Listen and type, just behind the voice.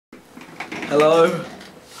Hello,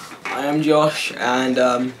 I am Josh, and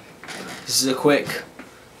this is a quick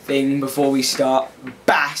thing before we start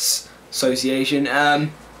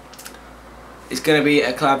BASSociation. It's going to be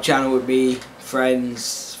a collab channel with me,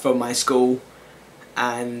 friends from my school,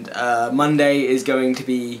 and Monday is going to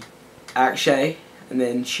be Akshay, and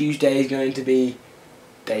then Tuesday is going to be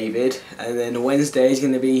David, and then Wednesday is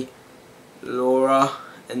going to be Laura,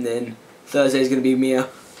 and then Thursday is going to be Mia,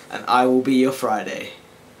 and I will be your Friday.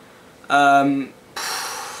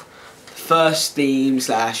 First theme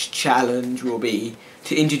 / challenge will be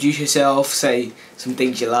to introduce yourself, say some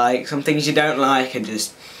things you like, some things you don't like, and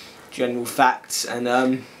just general facts. And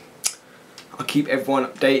I'll keep everyone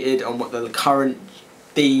updated on what the current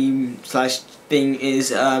theme / thing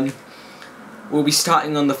is. We'll be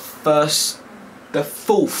starting on the 4th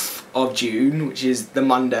of June, which is the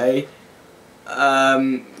Monday.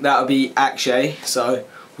 That'll be Akshay, so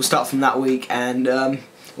we'll start from that week. And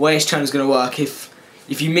way this channel is going to work, if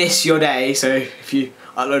you miss your day, so if you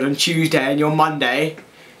upload on Tuesday and your Monday,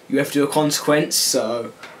 you have to do a consequence.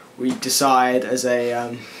 So we decide as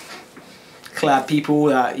a collab people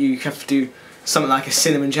that you have to do something like a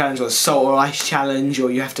cinnamon challenge or a salt or ice challenge, or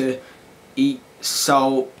you have to eat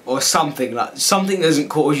salt or something that doesn't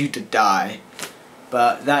cause you to die.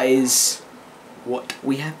 But that is what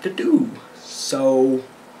we have to do. So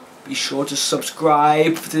be sure to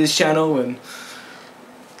subscribe to this channel and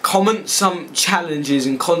comment some challenges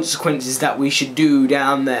and consequences that we should do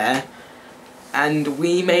down there, and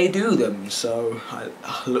we may do them. So I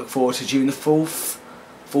look forward to June the 4th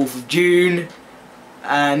of June,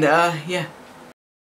 and yeah.